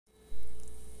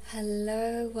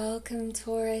Hello, welcome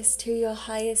Taurus to your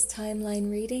highest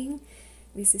timeline reading.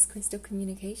 This is Crystal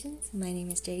Communications. My name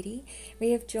is JD.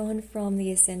 We have drawn from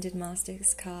the Ascended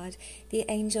Masters card, the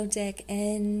Angel deck,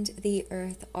 and the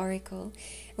Earth Oracle.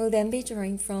 We'll then be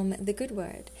drawing from the Good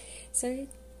Word. So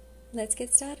let's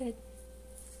get started.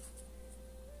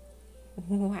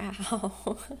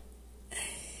 Wow.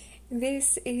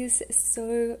 This is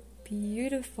so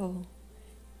beautiful.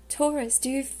 Taurus, do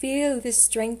you feel the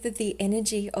strength of the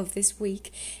energy of this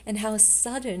week and how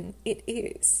sudden it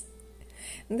is?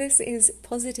 This is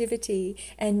positivity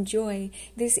and joy.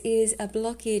 This is a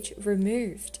blockage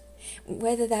removed,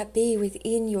 whether that be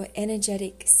within your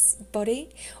energetic body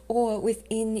or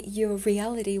within your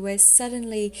reality, where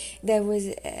suddenly there was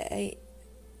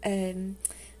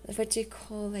what do you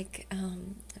call,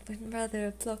 rather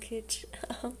a blockage,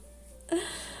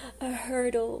 a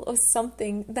hurdle or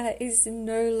something that is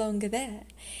no longer there.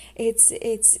 It's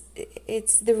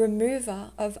the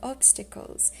remover of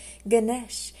obstacles.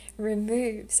 Ganesh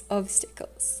removes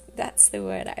obstacles. That's the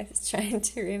word I was trying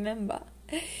to remember.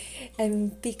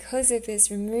 And because of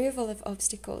this removal of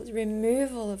obstacles,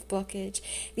 removal of blockage,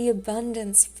 the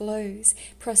abundance flows.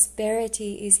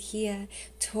 Prosperity is here.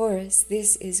 Taurus,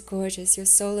 this is gorgeous. Your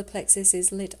solar plexus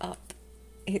is lit up.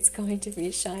 It's going to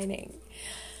be shining.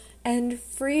 And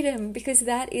freedom, because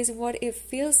that is what it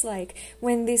feels like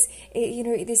when this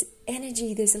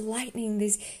energy, this lightning,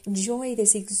 this joy,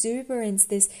 this exuberance,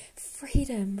 this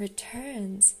freedom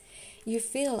returns. You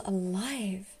feel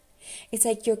alive. It's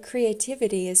like your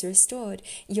creativity is restored.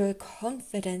 Your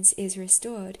confidence is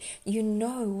restored. You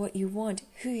know what you want,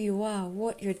 who you are,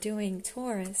 what you're doing.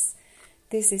 Taurus,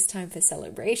 this is time for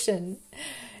celebration.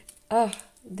 Oh,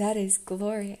 that is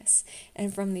glorious.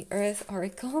 And from the Earth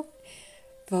Oracle,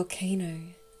 volcano,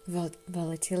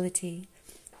 volatility.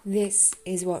 This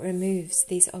is what removes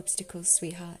these obstacles,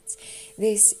 sweethearts.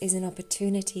 This is an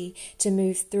opportunity to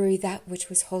move through that which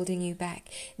was holding you back,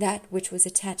 that which was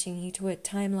attaching you to a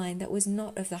timeline that was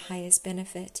not of the highest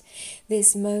benefit.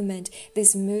 This moment,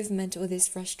 this movement, or this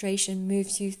frustration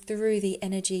moves you through the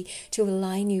energy to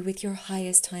align you with your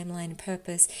highest timeline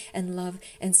purpose and love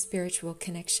and spiritual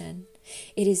connection.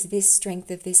 It is this strength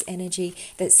of this energy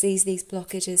that sees these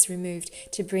blockages removed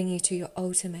to bring you to your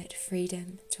ultimate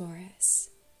freedom, Taurus.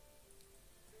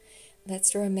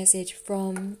 Let's draw a message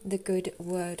from the Good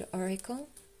Word Oracle.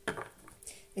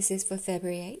 This is for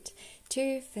February 8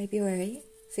 to February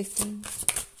 15.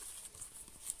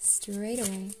 Straight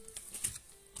away.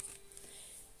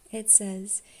 It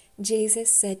says,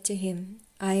 Jesus said to him,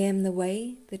 I am the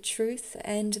way, the truth,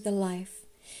 and the life.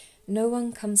 No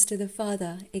one comes to the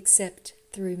Father except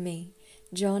through me.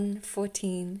 John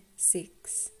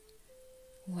 14:6.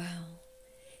 Wow.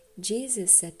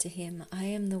 Jesus said to him, I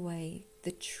am the way,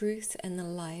 the truth, and the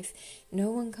life.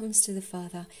 No one comes to the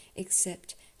Father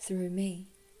except through me.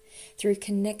 Through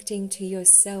connecting to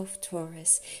yourself,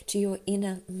 Taurus, to your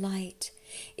inner light.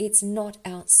 It's not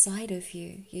outside of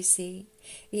you, you see.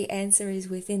 The answer is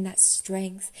within that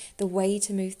strength. The way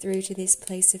to move through to this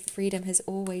place of freedom has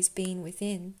always been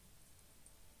within.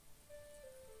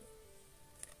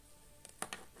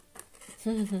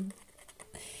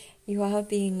 You are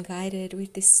being guided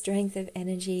with this strength of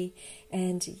energy,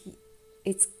 and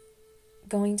it's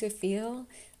going to feel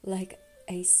like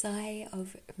a sigh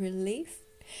of relief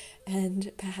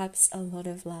and perhaps a lot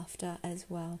of laughter as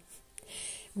well.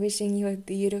 Wishing you a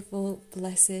beautiful,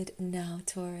 blessed now,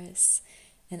 Taurus,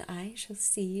 and I shall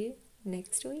see you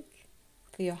next week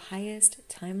for your highest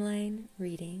timeline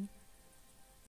reading.